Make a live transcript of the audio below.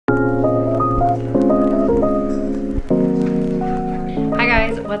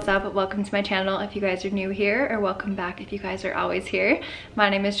what's up? Welcome to my channel if you guys are new here, or welcome back if you guys are always here. My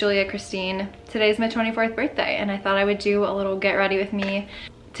name is Julia Christine. Today's my 24th birthday and I thought I would do a little get ready with me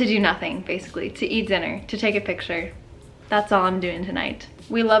to do nothing, basically, to eat dinner, to take a picture. That's all I'm doing tonight.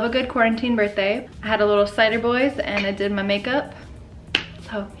 We love a good quarantine birthday. I had a little cider boys and I did my makeup.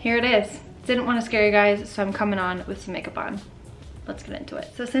 So here it is. Didn't want to scare you guys, so I'm coming on with some makeup on. Let's get into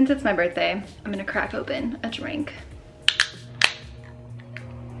it. So since it's my birthday, I'm gonna crack open a drink.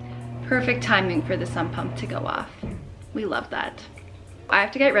 Perfect timing for the sump pump to go off. We love that. I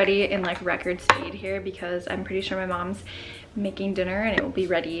have to get ready in like record speed here because I'm pretty sure my mom's making dinner and it will be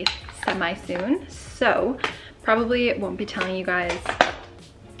ready semi-soon. So probably won't be telling you guys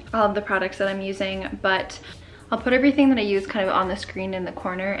all of the products that I'm using, but I'll put everything that I use kind of on the screen in the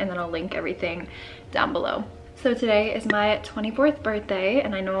corner and then I'll link everything down below. So today is my 24th birthday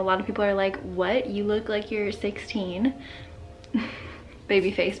and I know a lot of people are like, what? You look like you're 16.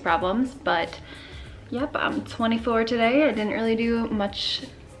 Baby face problems, but yep, I'm 24 today. I didn't really do much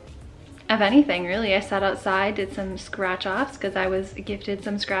of anything really. I sat outside, did some scratch offs because I was gifted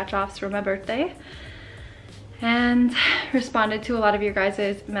some scratch offs for my birthday, and responded to a lot of your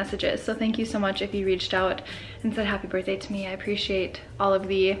guys' messages. So thank you so much if you reached out and said happy birthday to me. I appreciate all of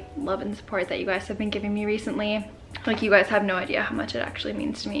the love and support that you guys have been giving me recently. Like, you guys have no idea how much it actually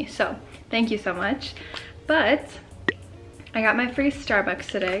means to me. So thank you so much. But I got my free Starbucks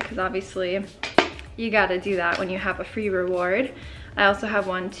today because obviously you gotta do that when you have a free reward. I also have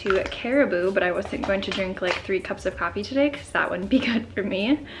one to Caribou, but I wasn't going to drink like 3 cups of coffee today because that wouldn't be good for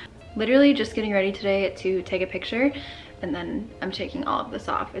me. Literally just getting ready today to take a picture and then I'm taking all of this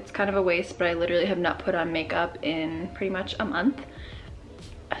off. It's kind of a waste, but I literally have not put on makeup in pretty much a month.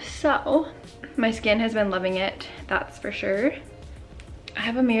 So my skin has been loving it, that's for sure. I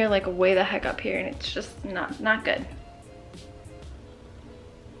have a mirror like way the heck up here and it's just not good.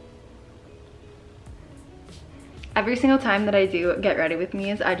 Every single time that I do get ready with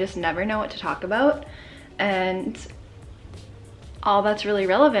me, I just never know what to talk about, and all that's really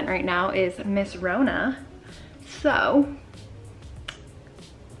relevant right now is Miss Rona. So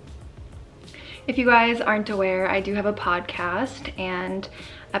if you guys aren't aware, I do have a podcast and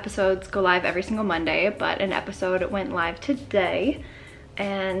episodes go live every single Monday, but an episode went live today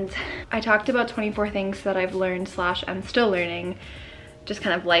and I talked about 24 things that I've learned / I'm still learning, just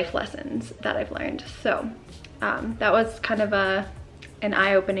kind of life lessons that I've learned. So that was kind of an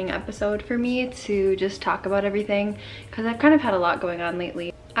eye-opening episode for me to just talk about everything because I've kind of had a lot going on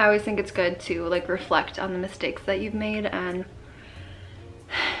lately. I always think it's good to like reflect on the mistakes that you've made and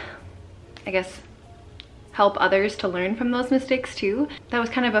I guess help others to learn from those mistakes too. That was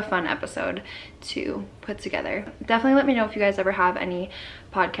kind of a fun episode to put together. Definitely let me know if you guys ever have any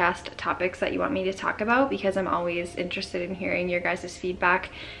podcast topics that you want me to talk about because I'm always interested in hearing your guys'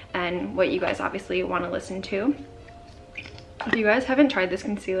 feedback and what you guys obviously want to listen to. If you guys haven't tried this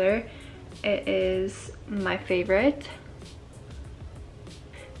concealer, it is my favorite.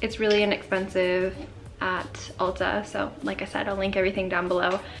 It's really inexpensive at Ulta, so like I said, I'll link everything down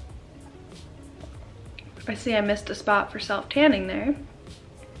below. I see I missed a spot for self-tanning there.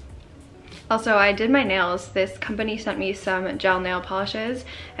 Also, I did my nails. This company sent me some gel nail polishes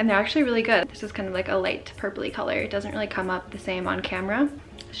and they're actually really good. This is kind of like a light purpley color. It doesn't really come up the same on camera.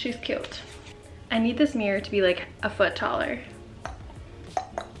 She's cute. I need this mirror to be like a foot taller.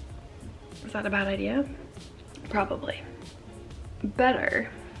 Is that a bad idea? Probably.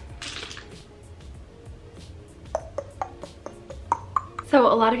 Better. So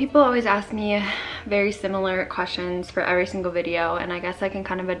a lot of people always ask me very similar questions for every single video, and I guess I can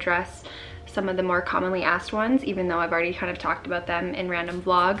kind of address some of the more commonly asked ones, even though I've already kind of talked about them in random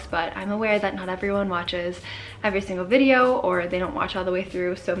vlogs, but I'm aware that not everyone watches every single video or they don't watch all the way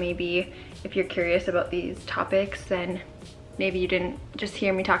through. So maybe if you're curious about these topics, then maybe you didn't just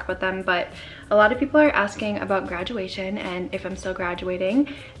hear me talk about them. But a lot of people are asking about graduation and if I'm still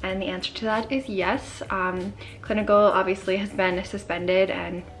graduating, and the answer to that is yes. Clinical obviously has been suspended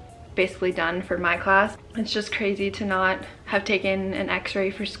and basically done for my class. It's just crazy to not have taken an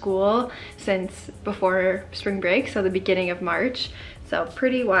x-ray for school since before spring break, so the beginning of March. So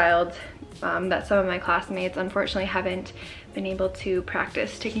pretty wild that some of my classmates unfortunately haven't been able to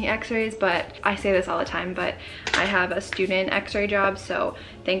practice taking x-rays, but I say this all the time, but I have a student x-ray job, so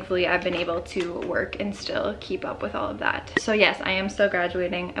thankfully I've been able to work and still keep up with all of that. So yes, I am still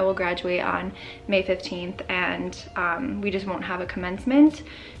graduating. I will graduate on May 15th and we just won't have a commencement,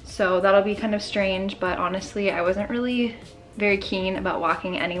 so that'll be kind of strange, but honestly I wasn't really very keen about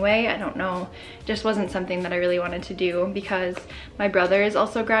walking anyway. I don't know, just wasn't something that I really wanted to do because my brother is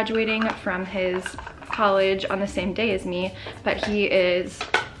also graduating from his college on the same day as me, but he is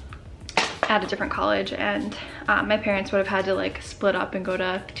at a different college, and my parents would have had to like split up and go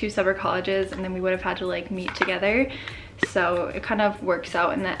to 2 separate colleges, and then we would have had to like meet together. So it kind of works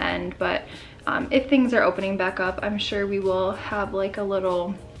out in the end. But if things are opening back up, I'm sure we will have like a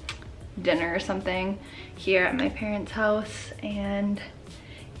little dinner or something here at my parents' house. And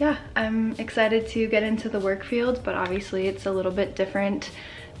yeah, I'm excited to get into the work field, but obviously it's a little bit different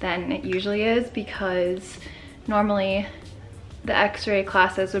than it usually is, because normally the x-ray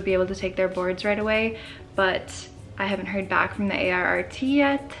classes would be able to take their boards right away, but I haven't heard back from the ARRT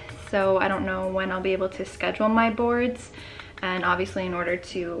yet, so I don't know when I'll be able to schedule my boards. And obviously in order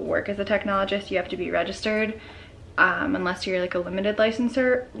to work as a technologist, you have to be registered, unless you're like a limited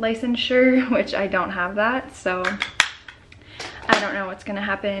licensure, which I don't have that. So I don't know what's gonna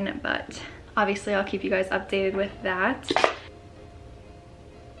happen, but obviously I'll keep you guys updated with that.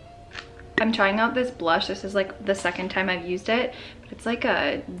 I'm trying out this blush. This is like the second time I've used it, but it's like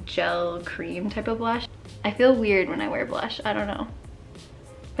a gel cream type of blush. I feel weird when I wear blush, I don't know.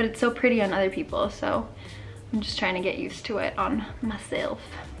 But it's so pretty on other people, so I'm just trying to get used to it on myself.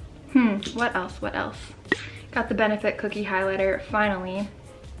 What else? Got the Benefit Cookie Highlighter finally,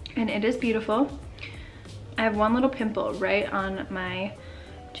 and it is beautiful. I have one little pimple right on my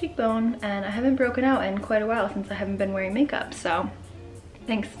cheekbone, and I haven't broken out in quite a while since I haven't been wearing makeup, so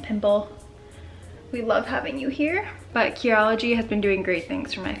thanks, pimple. We love having you here. But 𝙗𝙪𝙨𝙨 has been doing great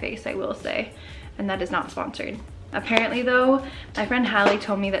things for my face, I will say, and that is not sponsored. Apparently though, my friend Hallie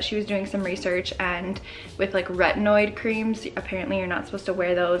told me that she was doing some research, and with like retinoid creams, apparently you're not supposed to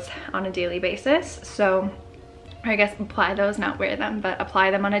wear those on a daily basis. So, or I guess apply those, not wear them, but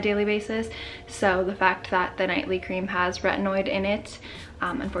apply them on a daily basis. So the fact that the nightly cream has retinoid in it,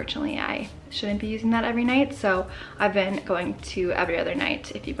 unfortunately I shouldn't be using that every night. So I've been going to every other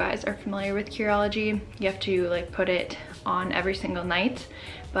night. If you guys are familiar with 𝙗𝙪𝙨𝙨, you have to like put it on every single night,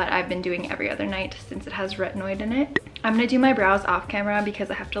 but I've been doing every other night since it has retinoid in it. I'm gonna do my brows off camera because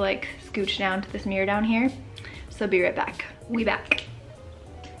I have to like scooch down to this mirror down here. So be right back. We back.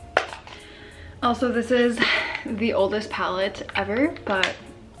 Also, this is the oldest palette ever, but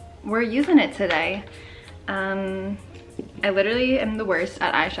we're using it today. I literally am the worst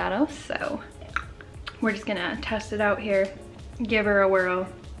at eyeshadow, so we're just gonna test it out here, give her a whirl.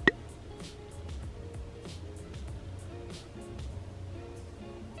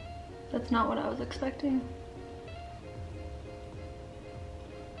 That's not what I was expecting.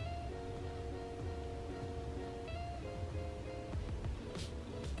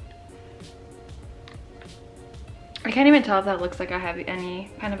 I can't even tell if that looks like I have any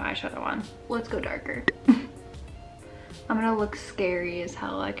kind of eyeshadow on. Let's go darker. I'm gonna look scary as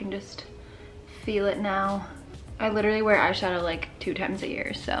hell. I can just feel it now. I literally wear eyeshadow like 2 times a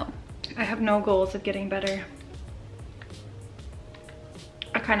year, so I have no goals of getting better.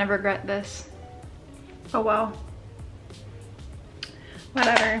 I kind of regret this. Oh well.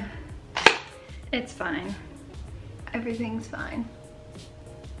 Whatever. It's fine. Everything's fine.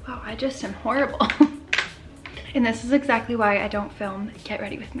 Wow, I just am horrible. And this is exactly why I don't film Get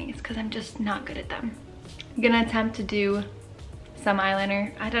Ready With Me. It's because I'm just not good at them. I'm gonna attempt to do some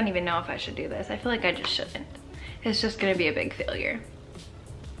eyeliner. I don't even know if I should do this. I feel like I just shouldn't. It's just gonna be a big failure.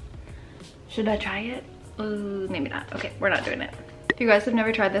 Should I try it? Ooh, maybe not. Okay, we're not doing it. If you guys have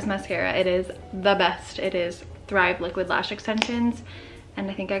never tried this mascara, it is the best. It is Thrive Liquid Lash Extensions. And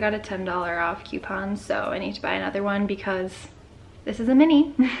I think I got a $10 off coupon, so I need to buy another one because this is a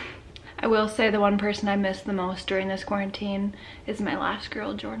mini. I will say the one person I miss the most during this quarantine is my last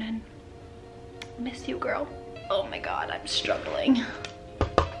girl, Jordan. Miss you, girl. Oh my god, I'm struggling.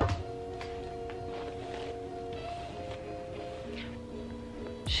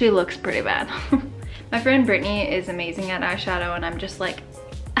 She looks pretty bad. My friend Brittany is amazing at eyeshadow, and I'm just like,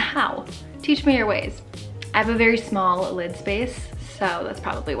 how? Teach me your ways. I have a very small lid space, so that's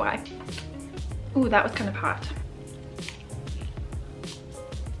probably why. Ooh, that was kind of hot.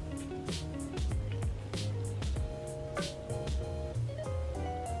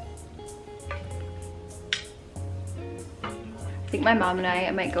 I think my mom and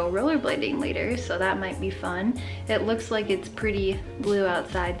I might go rollerblading later, so that might be fun. It looks like it's pretty blue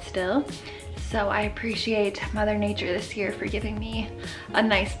outside still, so I appreciate Mother Nature this year for giving me a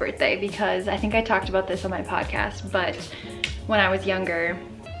nice birthday, because I think I talked about this on my podcast, but when I was younger,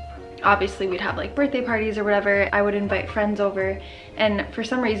 obviously we'd have like birthday parties or whatever. I would invite friends over, and for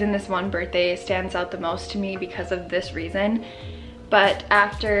some reason this one birthday stands out the most to me because of this reason. But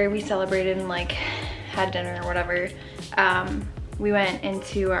after we celebrated and like had dinner or whatever, we went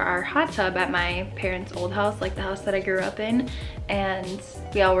into our hot tub at my parents' old house, like the house that I grew up in, and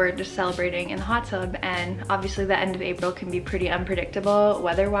we all were just celebrating in the hot tub. And obviously the end of April can be pretty unpredictable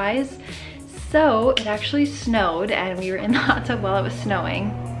weather-wise, So it actually snowed and we were in the hot tub while it was snowing.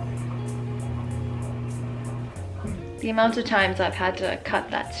 The amount of times I've had to cut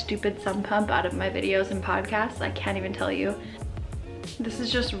that stupid sump pump out of my videos and podcasts, I can't even tell you. This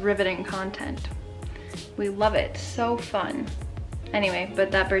is just riveting content. We love it, so fun. Anyway, but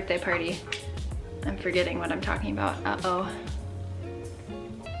that birthday party, I'm forgetting what I'm talking about, uh-oh.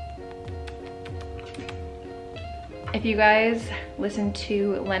 If you guys listen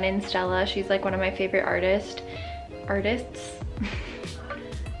to 𝙗𝙨𝙨𝙨, she's like one of my favorite artists.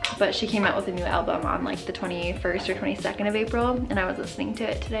 But she came out with a new album on like the 21st or 22nd of April, and I was listening to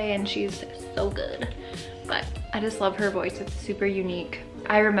it today and she's so good. But I just love her voice, it's super unique.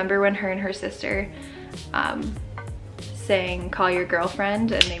 I remember when her and her sister sang Call Your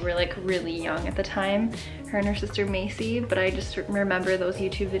Girlfriend, and they were like really young at the time, her and her sister Macy, but I just remember those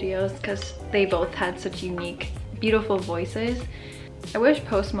YouTube videos because they both had such unique, beautiful voices. I wish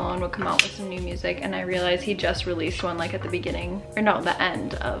Post Malone would come out with some new music, and I realized he just released one like at the beginning, or no, the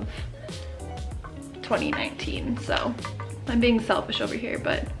end of 2019, so I'm being selfish over here,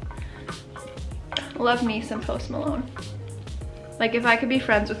 but love me some Post Malone. Like if I could be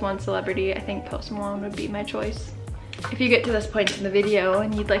friends with one celebrity, I think Post Malone would be my choice. If you get to this point in the video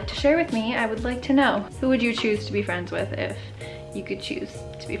and you'd like to share with me, I would like to know. Who would you choose to be friends with if you could choose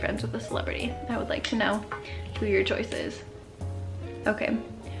to be friends with a celebrity? I would like to know who your choice is. Okay,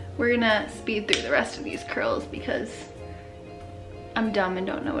 we're gonna speed through the rest of these curls because I'm dumb and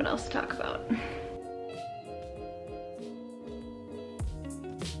don't know what else to talk about.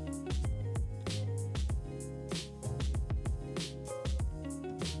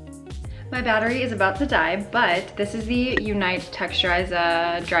 My battery is about to die, but this is the 𝙗𝙪𝙨𝙨𝙨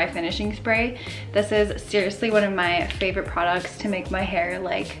Texturize Dry Finishing Spray. This is seriously one of my favorite products to make my hair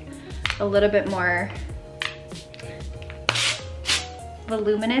like a little bit more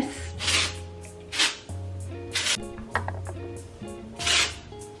voluminous.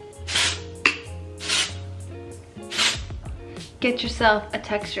 Get yourself a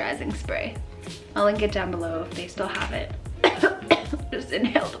texturizing spray. I'll link it down below if they still have it. Just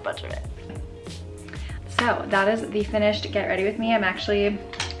inhaled a bunch of it. So that is the finished Get Ready With Me. I'm actually,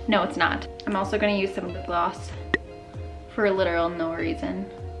 no it's not. I'm also gonna use some lip gloss for literal no reason.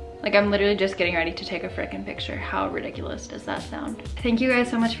 Like I'm literally just getting ready to take a frickin' picture. How ridiculous does that sound? Thank you guys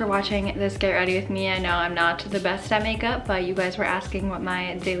so much for watching this Get Ready With Me. I know I'm not the best at makeup, but you guys were asking what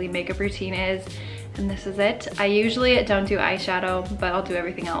my daily makeup routine is, and this is it. I usually don't do eyeshadow, but I'll do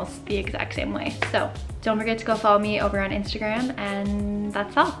everything else the exact same way. So don't forget to go follow me over on Instagram, and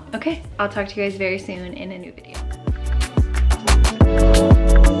that's all. Okay, I'll talk to you guys very soon in a new video.